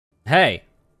Hey.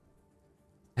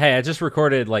 Hey, I just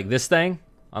recorded, like, this thing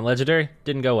on Legendary.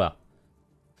 Didn't go well.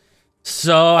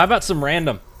 So, how about some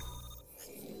random?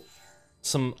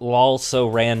 Some lol so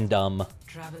random.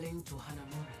 Traveling to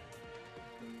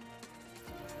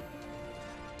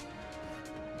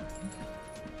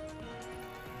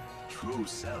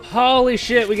Hanamura. Holy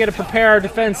shit, we gotta prepare our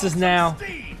defenses now.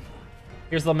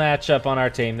 Here's the matchup on our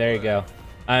team. There you go.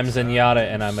 I'm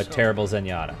Zenyatta, and I'm a terrible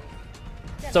Zenyatta.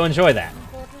 So enjoy that.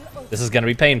 This is gonna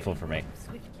be painful for me.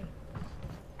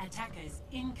 Attackers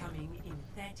incoming in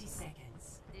 30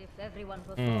 seconds. If everyone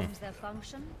performs their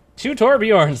function. 2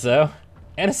 Torbjorns, though.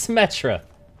 And a Symmetra.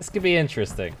 This could be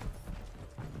interesting.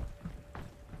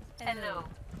 Hello.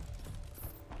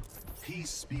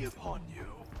 Peace be upon you.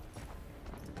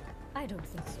 I don't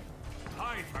think so.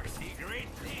 I foresee great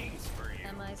things for you.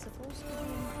 Am I supposed to be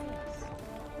impressed?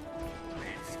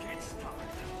 Let's get started.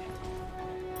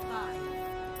 5,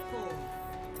 4,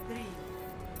 3,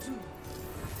 2,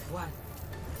 1.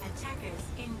 Attackers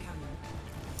incoming.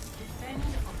 Defend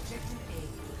objective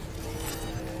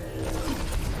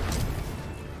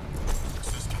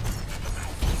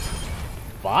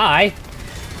A. Bye.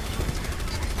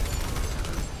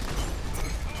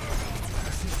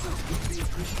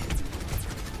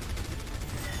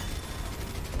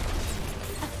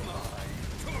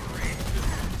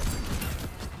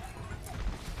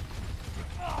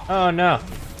 Oh no.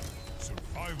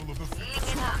 Survival of the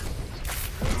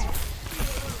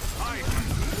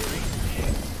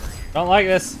Don't like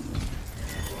this.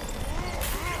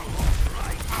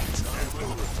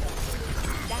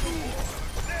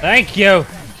 Thank you.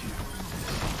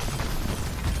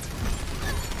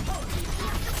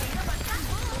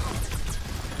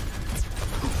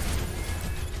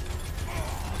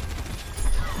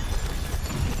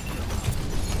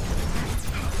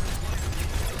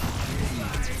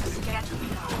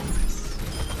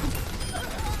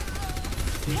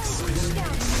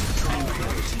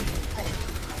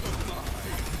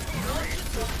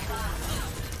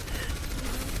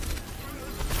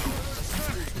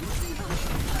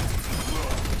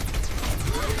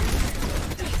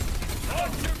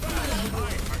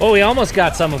 Oh, we almost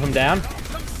got some of them down.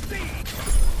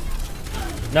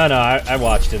 No, I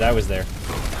watched it. I was there.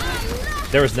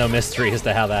 There was no mystery as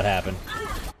to how that happened.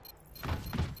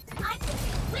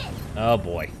 Oh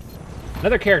boy.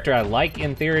 Another character I like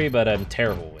in theory, but I'm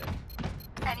terrible with.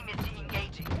 Enemy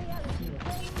engaging.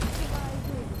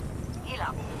 Heal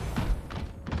up.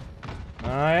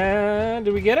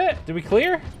 Did we get it? Did we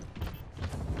clear?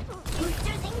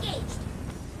 Boosters engaged.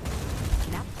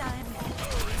 Nap time.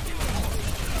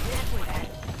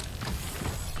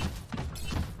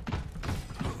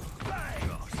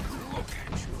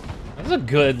 That was a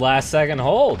good last second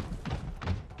hold.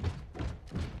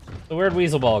 So where'd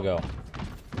Weasel Ball go?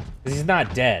 Because he's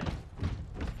not dead.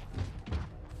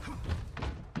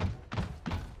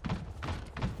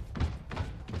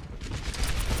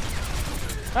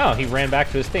 Oh, he ran back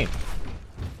to his team.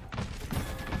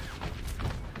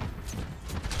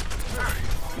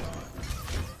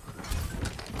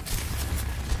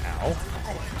 Ow.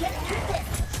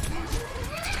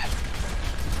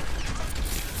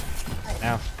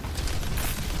 Ow.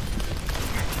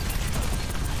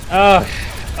 Oh,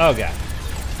 oh god.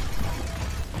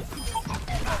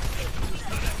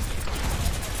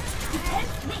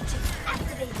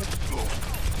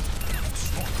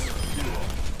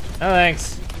 Oh,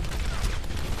 thanks.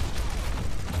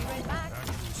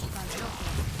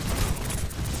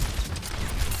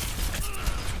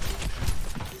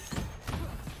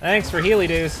 Thanks for Healy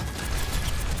dues.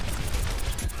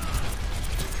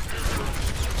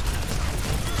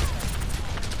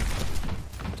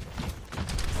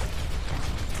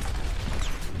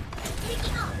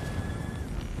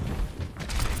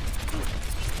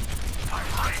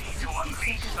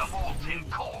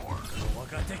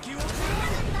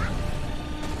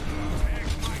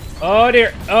 Oh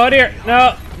dear, oh dear,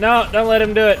 no, no, don't let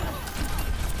him do it.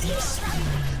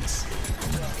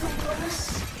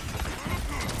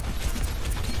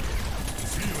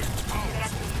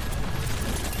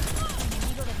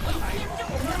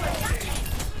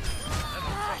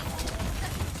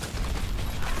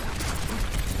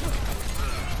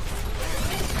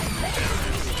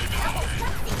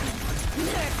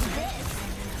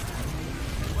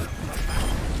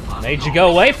 Made you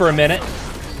go away for a minute.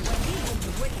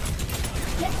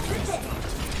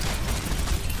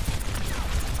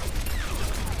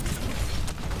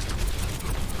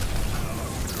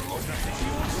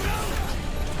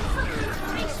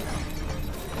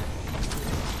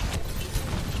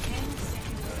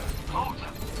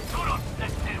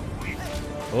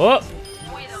 Oh!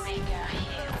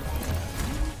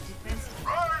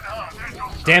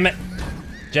 Damn it.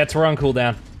 Jets were on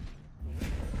cooldown.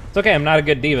 It's okay, I'm not a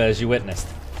good D.Va, as you witnessed.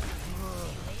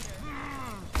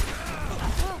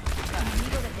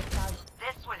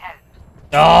 This will help.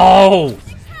 Oh!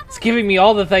 It's giving me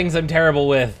all the things I'm terrible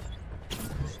with.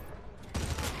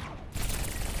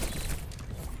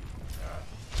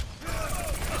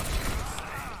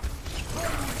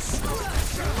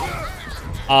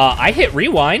 I hit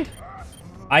rewind.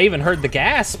 I even heard the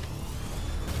gasp.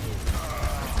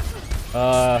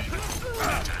 Hey,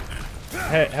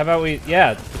 how about we,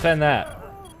 yeah, defend that.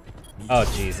 Oh,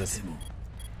 Jesus.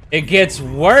 It gets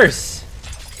worse.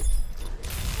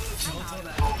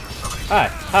 Hi,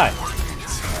 hi.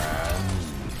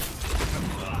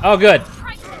 Oh, good.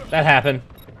 That happened.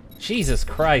 Jesus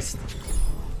Christ.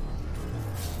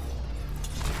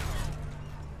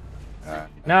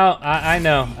 No, I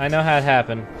know how it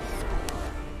happened.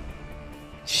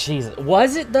 Jesus,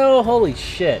 was it though? Holy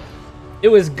shit. It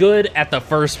was good at the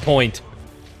first point.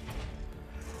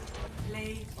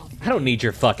 I don't need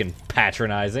your fucking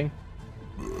patronizing.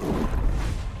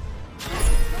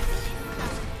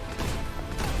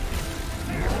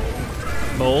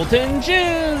 Molten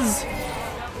Jizz!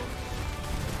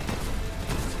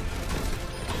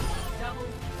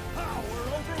 Power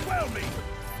overwhelming.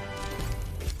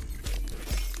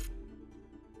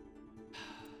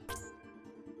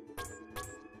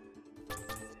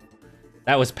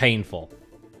 That was painful.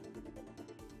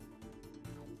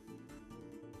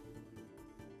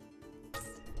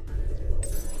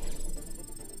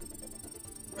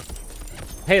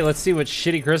 Hey, let's see what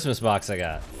shitty Christmas box I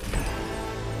got.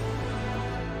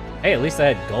 Hey, at least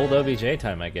I had gold OBJ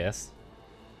time, I guess.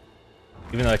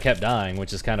 Even though I kept dying,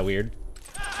 which is kind of weird.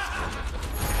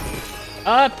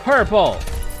 Purple!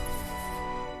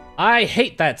 I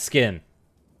hate that skin.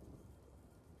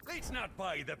 Let's not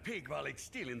buy the pig while it's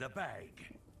still in the bag.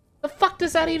 The fuck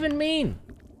does that even mean?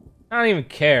 I don't even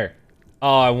care.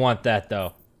 Oh, I want that,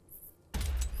 though.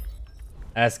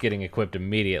 That's getting equipped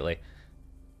immediately.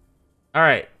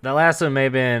 Alright, the last one may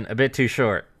have been a bit too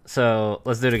short, so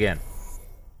let's do it again.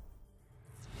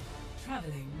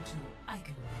 Traveling to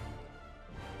Icon.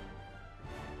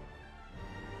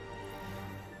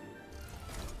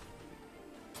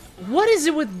 What is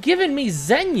it with giving me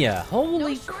Xenia?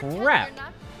 Holy crap.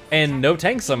 And no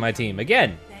tanks on my team.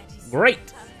 Again, great. I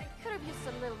could have used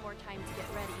a little more time to get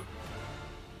ready.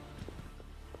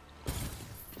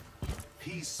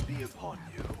 Peace be upon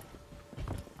you.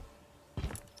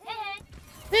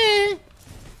 Eh.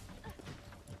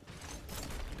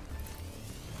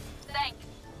 Thanks.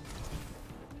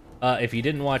 If you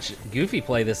didn't watch Goofy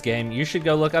play this game, you should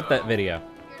go look up that video.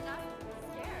 You're not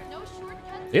scared. No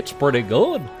shortcuts. It's pretty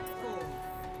good. 4,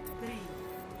 3,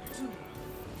 2,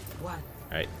 1.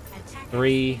 Alright, Attack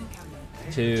 3, incoming.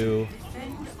 2,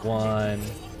 Defend 1.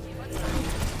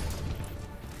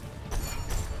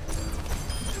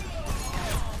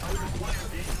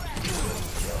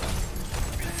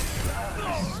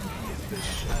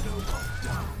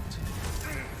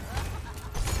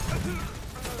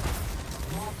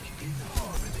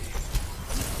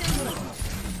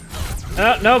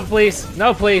 No, please.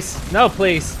 No, please. No,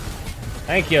 please.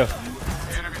 Thank you.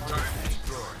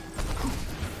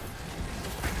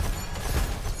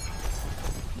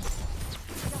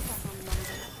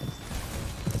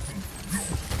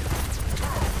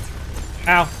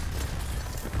 Ow.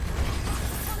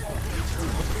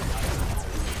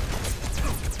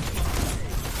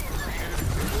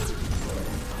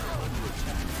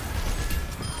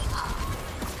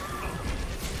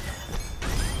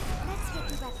 Let's get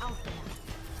you back out there.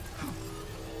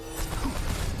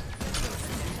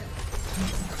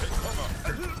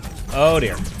 Oh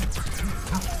dear.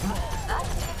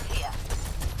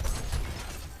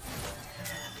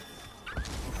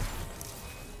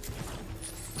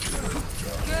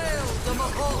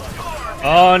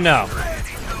 Oh no.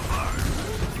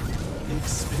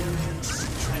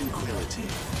 Experience tranquility.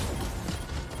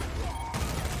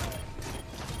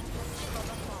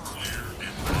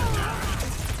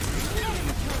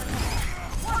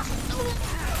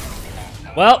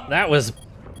 Well, that was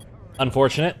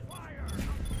unfortunate.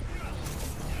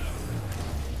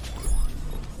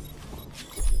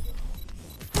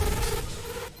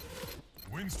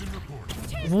 Winston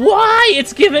reporting. Why?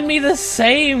 It's giving me the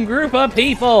same group of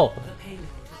people.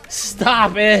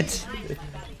 Stop it.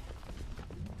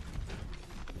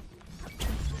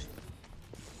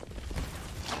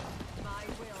 My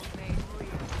will made real.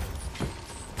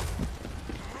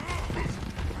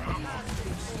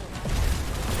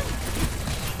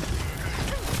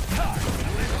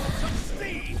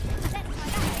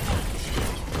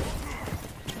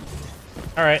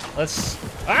 All right, let's.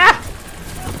 Ah!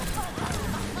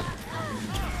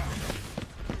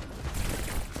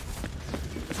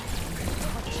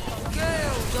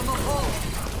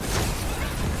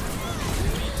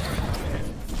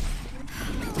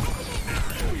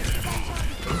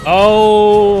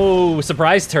 Oh,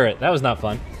 surprise turret. That was not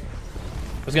fun.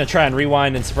 I was gonna try and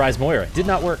rewind and surprise Moira. Did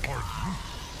not work.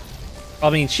 I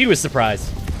mean, she was surprised.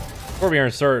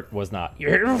 Torbjorn's turret was not.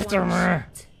 You're after me.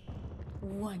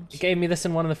 It gave me this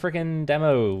in one of the freaking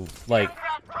demo, like.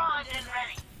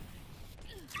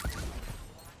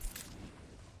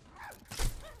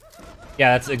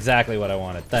 Yeah, that's exactly what I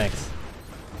wanted. Thanks.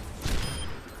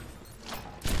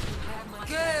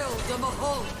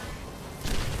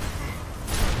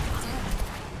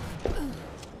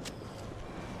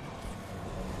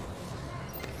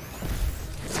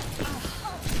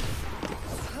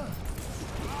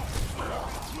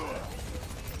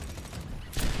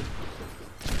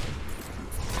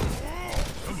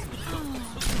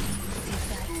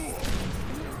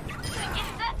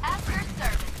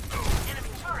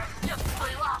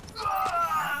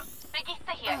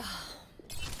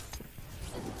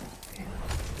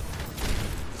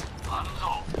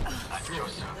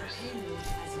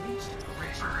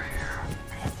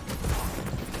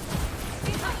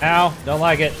 Ow, don't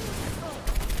like it.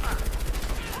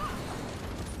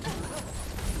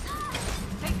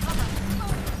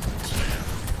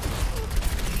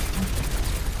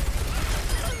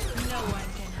 No one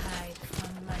can hide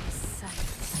from my sight.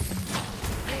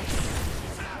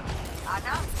 Anna,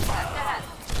 that's ahead.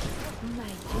 My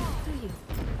gift to you.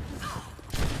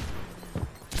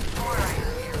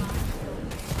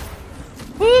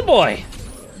 Oh boy.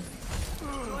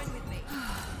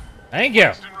 Thank you.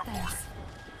 Thanks.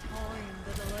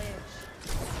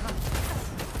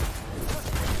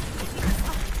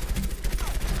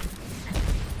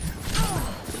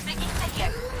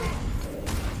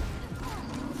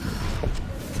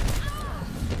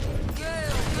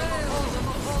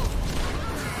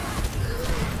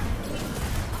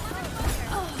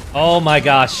 Oh my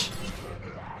gosh.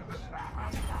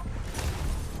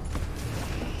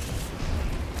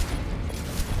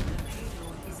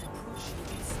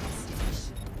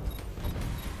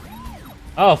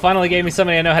 Oh, finally gave me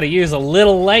somebody I know how to use a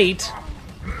little late.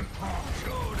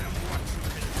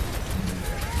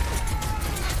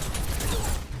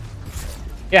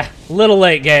 Yeah, little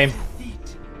late game.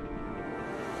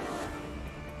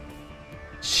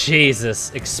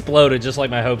 Jesus, exploded just like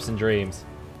my hopes and dreams.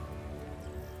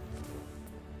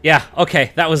 Yeah,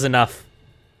 okay, that was enough.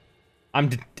 I'm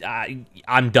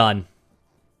done.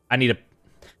 I need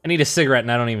a cigarette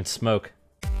and I don't even smoke.